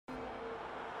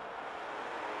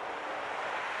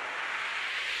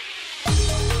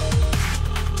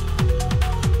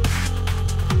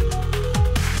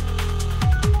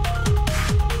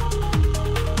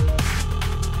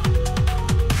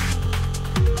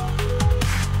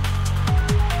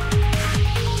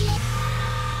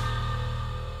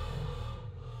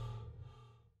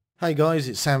Hey guys,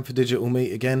 it's Sam for Digital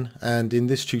Meet again, and in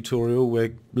this tutorial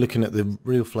we're looking at the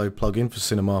Realflow plugin for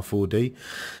Cinema 4D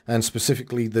and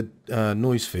specifically the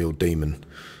Noise Field Daemon.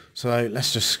 So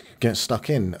let's just get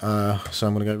stuck in. So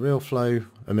I'm going to go Realflow,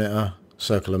 emitter,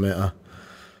 circle emitter.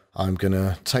 I'm going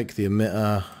to take the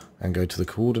emitter and go to the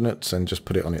coordinates and just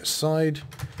put it on its side.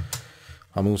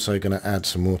 I'm also going to add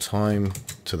some more time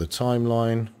to the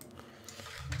timeline.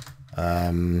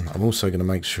 I'm also going to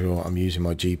make sure I'm using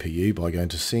my GPU by going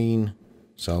to Scene,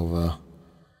 Solver,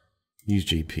 use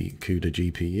CUDA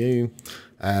GPU,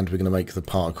 and we're going to make the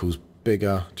particles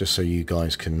bigger just so you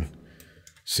guys can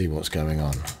see what's going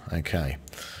on. Okay,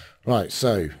 right,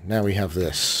 so now we have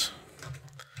this.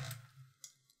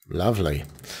 Lovely.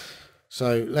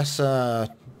 So let's add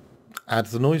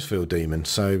the Noise Field Daemon.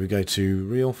 So we go to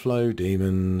Realflow,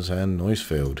 Daemons, and Noise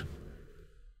Field.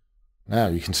 Now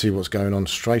you can see what's going on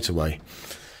straight away.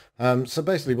 So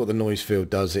basically what the noise field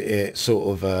does, it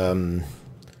sort of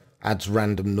adds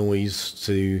random noise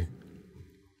to,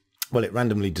 well, it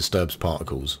randomly disturbs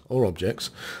particles or objects.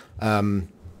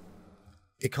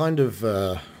 It kind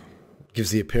of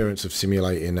gives the appearance of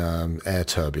simulating air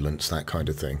turbulence, that kind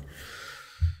of thing.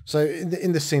 So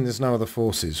in this scene there's no other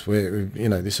forces.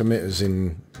 This emitter's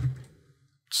in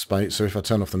space, so if I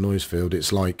turn off the noise field,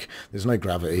 it's like there's no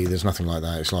gravity, there's nothing like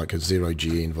that. It's like a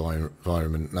zero-G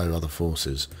environment, no other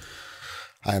forces.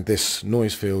 And this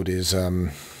noise field is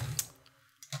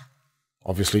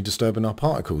obviously disturbing our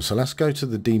particles. So let's go to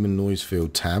the Daemon Noise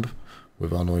Field tab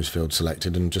with our noise field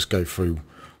selected and just go through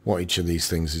what each of these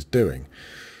things is doing.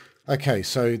 Okay,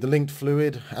 so the linked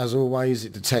fluid, as always,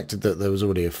 it detected that there was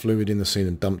already a fluid in the scene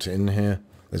and dumped it in here.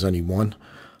 There's only one.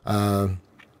 The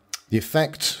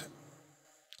effect,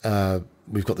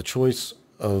 we've got the choice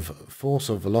of force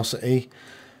or velocity.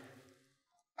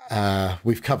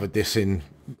 We've covered this in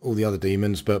all the other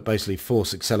daemons, but basically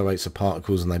force accelerates the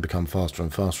particles and they become faster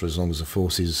and faster as long as the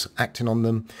force is acting on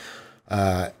them.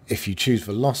 If you choose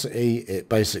velocity, it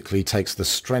basically takes the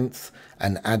strength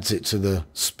and adds it to the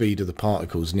speed of the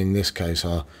particles, and in this case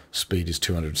our speed is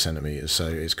 200 centimeters, so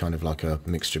it's kind of like a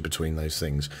mixture between those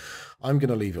things. I'm going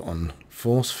to leave it on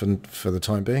force for the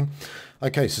time being.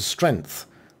 Okay, so strength.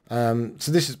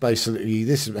 So this is basically,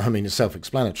 it's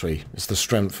self-explanatory. It's the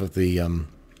strength of the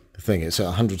thing. It's at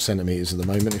 100 centimeters at the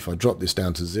moment. If I drop this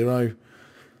down to 0,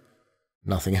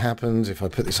 nothing happens. If I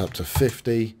put this up to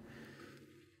 50,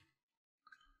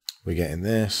 we're getting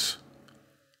this.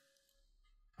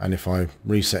 And if I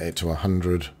reset it to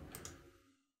 100,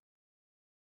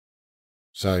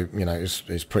 so,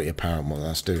 it's pretty apparent what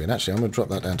that's doing. Actually, I'm going to drop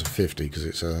that down to 50 because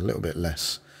it's a little bit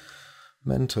less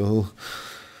mental.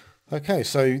 Okay,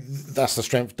 so that's the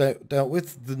strength dealt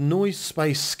with. The noise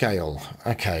space scale.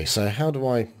 Okay, so how do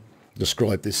I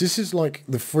describe this? This is like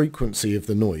the frequency of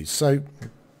the noise. So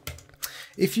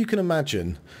if you can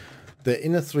imagine that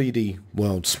in a 3D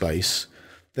world space,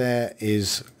 there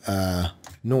is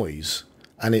noise,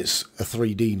 and it's a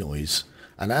 3D noise.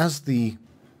 And as the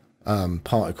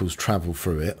particles travel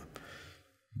through it,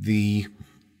 the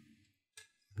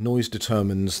noise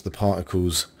determines the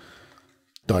particles'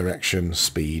 direction,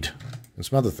 speed, and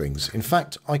some other things. In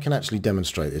fact, I can actually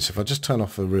demonstrate this. If I just turn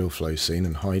off a Realflow scene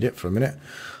and hide it for a minute,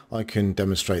 I can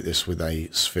demonstrate this with a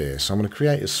sphere. So I'm going to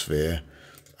create a sphere.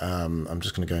 I'm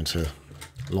just going to go into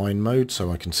line mode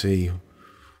so I can see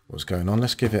what's going on.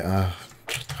 Let's give it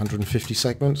 150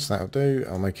 segments. That'll do.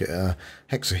 I'll make it a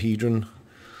hexahedron.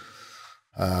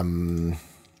 And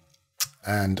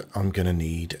I'm going to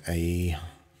need a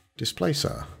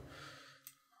displacer.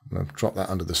 I'm going to drop that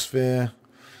under the sphere.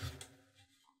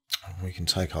 We can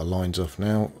take our lines off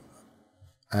now,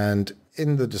 and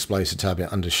in the displacer tab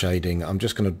under shading, I'm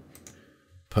just going to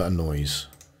put a noise,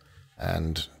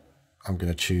 and I'm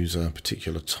going to choose a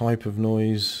particular type of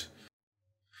noise.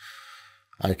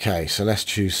 Okay, so let's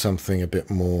choose something a bit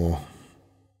more,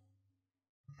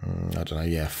 I don't know,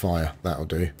 yeah, fire, that'll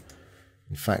do.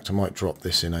 In fact, I might drop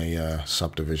this in a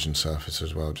subdivision surface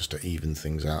as well, just to even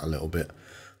things out a little bit,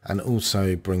 and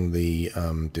also bring the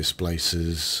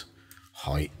displacer's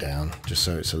height down just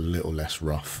so it's a little less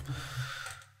rough.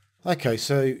 Okay,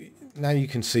 so now you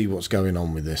can see what's going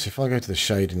on with this. If I go to the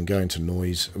shade and go into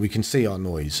noise, we can see our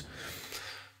noise.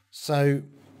 So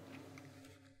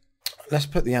let's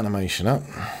put the animation up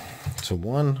to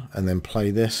 1 and then play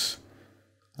this.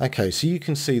 Okay, so you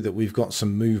can see that we've got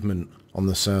some movement on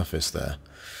the surface there.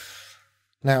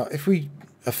 Now if we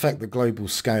affect the global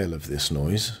scale of this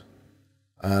noise,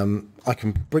 I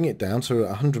can bring it down to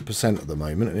 100% at the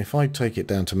moment, and if I take it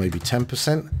down to maybe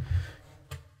 10%,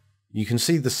 you can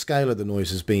see the scale of the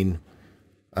noise has been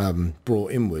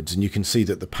brought inwards, and you can see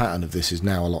that the pattern of this is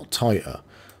now a lot tighter.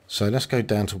 So let's go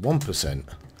down to 1%.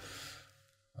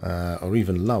 or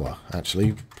even lower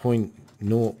actually,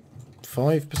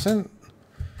 0.05%.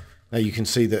 Now you can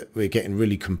see that we're getting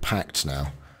really compact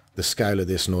now. The scale of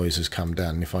this noise has come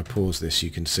down, and if I pause this you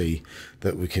can see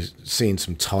that we're seeing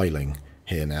some tiling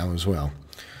here now as well.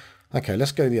 Okay,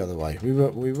 let's go the other way. We were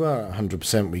at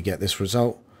 100%, we get this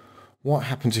result. What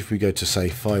happens if we go to say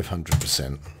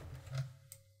 500%?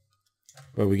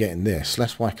 Well, we're getting this.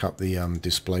 Let's whack up the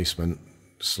displacement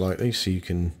slightly so you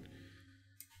can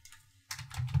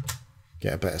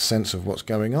get a better sense of what's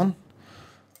going on.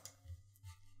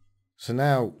 So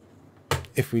now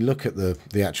if we look at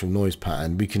the actual noise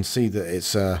pattern, we can see that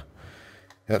it's at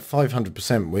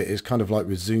 500%, it's kind of like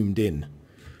we're zoomed in,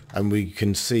 and we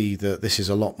can see that this is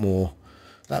a lot more.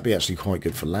 That'd be actually quite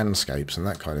good for landscapes and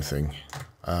that kind of thing.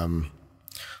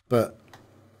 But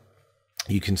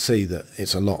you can see that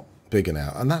it's a lot bigger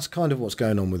now, and that's kind of what's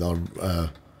going on with our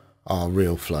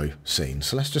Realflow scene.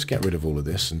 So let's just get rid of all of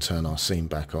this and turn our scene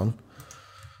back on,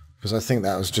 because I think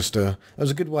that was just a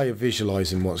good way of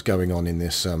visualizing what's going on in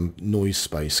this noise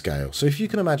space scale. So if you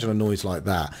can imagine a noise like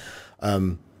that,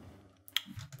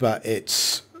 but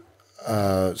it's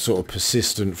sort of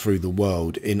persistent through the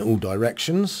world in all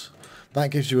directions, that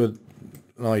gives you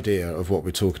an idea of what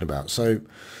we're talking about. So,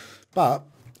 but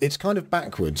it's kind of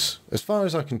backwards, as far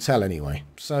as I can tell anyway.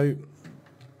 So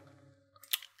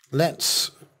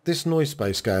this noise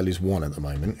space scale is 1 at the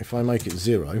moment. If I make it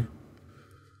 0,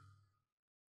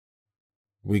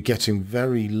 we're getting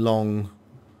very long,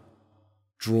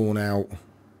 drawn out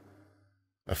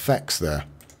effects there.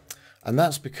 And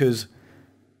that's because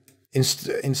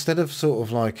instead of sort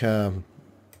of like,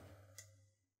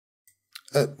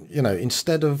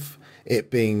 instead of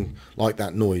it being like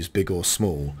that noise, big or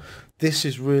small, this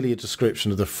is really a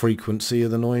description of the frequency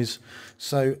of the noise.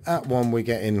 So at 1, we're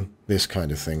getting this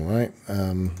kind of thing, right?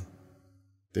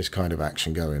 This kind of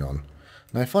action going on.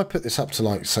 Now, if I put this up to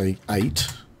like, say, 8,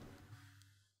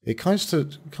 it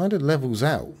kind of levels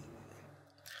out.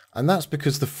 And that's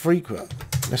because the frequency,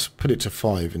 let's put it to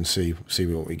 5 and see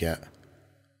what we get.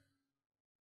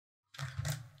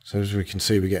 So as we can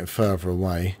see, we're getting further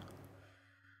away.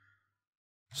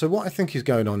 So what I think is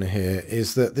going on here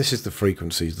is that this is the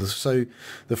frequencies. So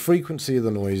the frequency of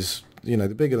the noise, the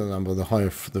bigger the number, the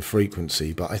higher the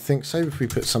frequency. But I think, say if we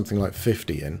put something like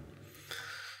 50 in,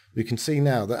 we can see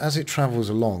now that as it travels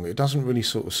along, it doesn't really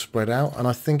sort of spread out. And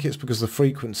I think it's because the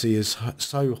frequency is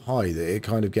so high that it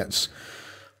kind of gets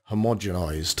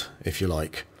homogenized, if you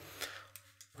like.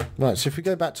 Right, so if we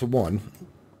go back to 1,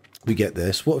 we get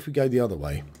this. What if we go the other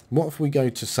way? What if we go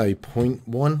to, say,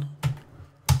 0.1?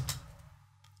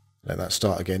 Let that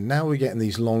start again. Now we're getting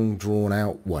these long,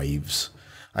 drawn-out waves.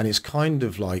 And it's kind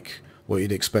of like what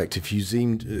you'd expect if we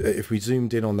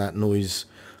zoomed in on that noise.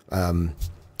 Do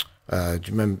you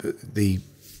remember the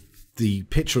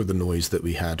picture of the noise that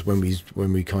we had when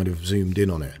we kind of zoomed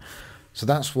in on it? So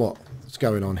that's what's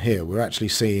going on here. We're actually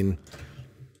seeing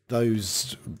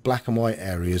those black and white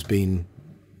areas being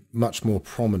much more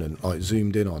prominent, like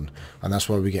zoomed in on, and that's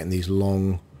why we're getting these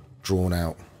long, drawn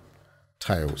out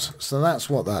tails. So that's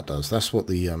what that does. That's what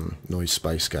the noise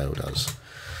space scale does.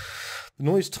 The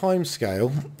noise time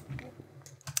scale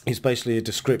is basically a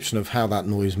description of how that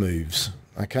noise moves.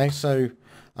 Okay, so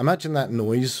imagine that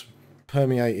noise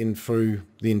permeating through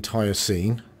the entire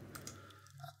scene,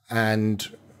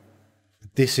 and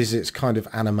this is its kind of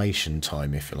animation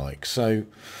time, if you like. So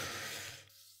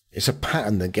it's a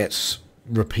pattern that gets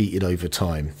repeated over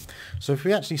time. So if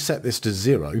we actually set this to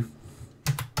 0,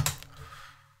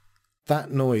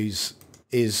 that noise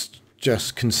is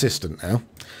just consistent now.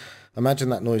 Imagine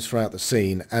that noise throughout the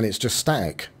scene, and it's just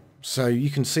static. So you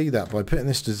can see that by putting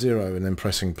this to 0 and then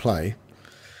pressing play,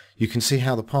 you can see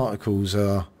how the particles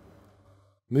are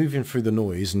moving through the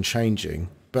noise and changing,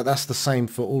 but that's the same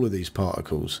for all of these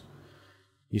particles.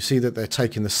 You see that they're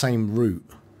taking the same route.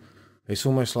 It's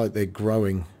almost like they're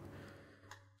growing.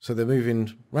 So they're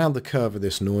moving round the curve of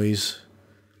this noise.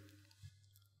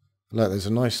 Look, there's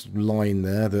a nice line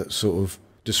there that sort of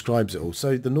describes it all.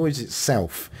 So the noise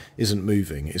itself isn't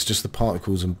moving. It's just the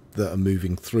particles that are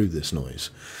moving through this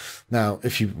noise. Now,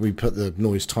 if we put the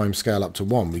noise time scale up to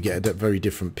 1, we get a very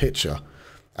different picture.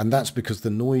 And that's because the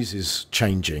noise is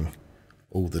changing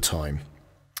all the time.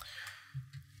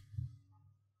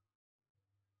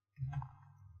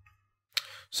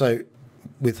 So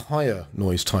with higher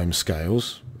noise time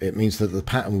scales, it means that the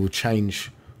pattern will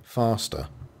change faster.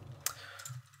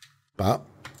 But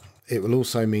it will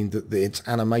also mean that its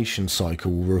animation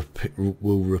cycle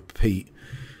will repeat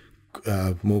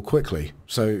more quickly.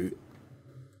 So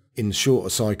in shorter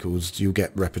cycles, you'll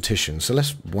get repetition. So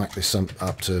let's whack this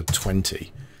up to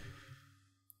 20.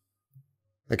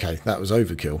 Okay, that was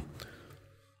overkill.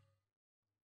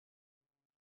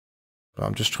 But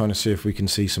I'm just trying to see if we can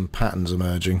see some patterns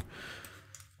emerging.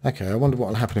 Okay, I wonder what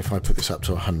will happen if I put this up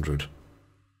to 100.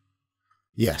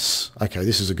 Yes, okay,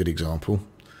 this is a good example.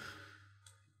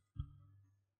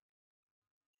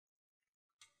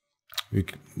 You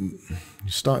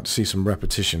start to see some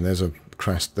repetition. There's a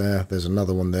crest there, there's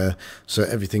another one there, so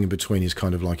everything in between is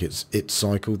kind of like it's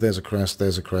cycled. There's a crest,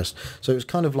 so it's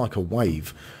kind of like a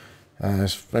wave.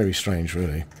 It's very strange,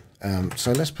 really.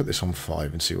 So let's put this on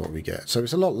 5 and see what we get. So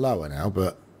it's a lot lower now,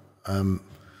 but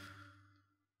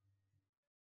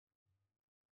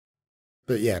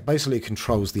yeah, basically it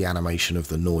controls the animation of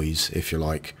the noise, if you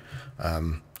like,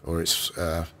 or it's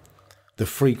the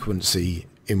frequency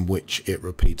in which it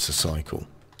repeats a cycle.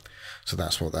 So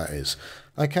that's what that is.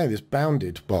 Okay, this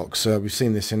bounded box, we've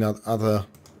seen this in other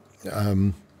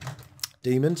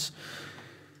daemons,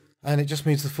 and it just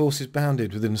means the force is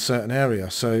bounded within a certain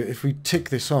area. So if we tick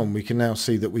this on, we can now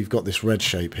see that we've got this red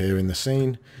shape here in the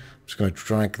scene. I'm just going to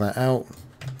drag that out.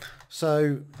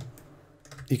 So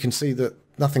you can see that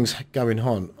nothing's going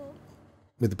on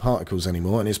with the particles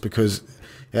anymore, and it's because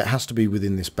it has to be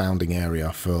within this bounding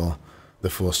area for the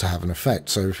force to have an effect.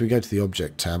 So if we go to the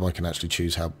object tab, I can actually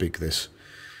choose how big this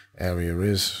area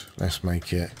is. Let's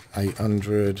make it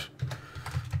 800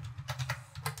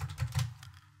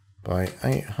 by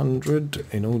 800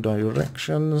 in all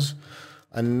directions.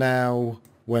 And now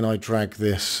when I drag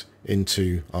this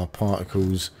into our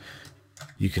particles,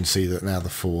 you can see that now the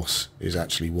force is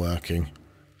actually working.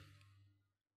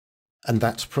 And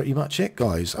that's pretty much it,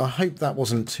 guys. I hope that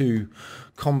wasn't too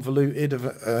convoluted of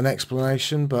an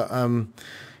explanation, but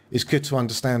it's good to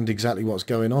understand exactly what's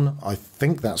going on. I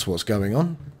think that's what's going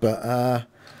on, but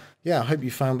yeah, I hope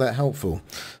you found that helpful.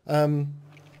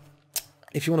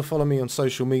 If you want to follow me on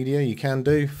social media, you can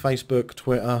do. Facebook,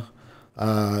 Twitter,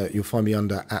 you'll find me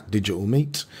under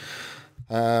 @DigitalMeat.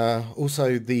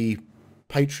 Also the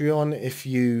Patreon, if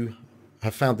you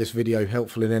have found this video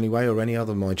helpful in any way, or any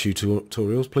other of my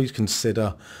tutorials, please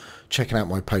consider checking out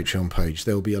my Patreon page.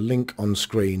 There will be a link on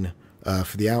screen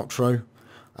for the outro,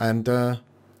 and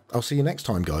I'll see you next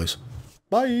time, guys.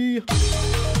 Bye!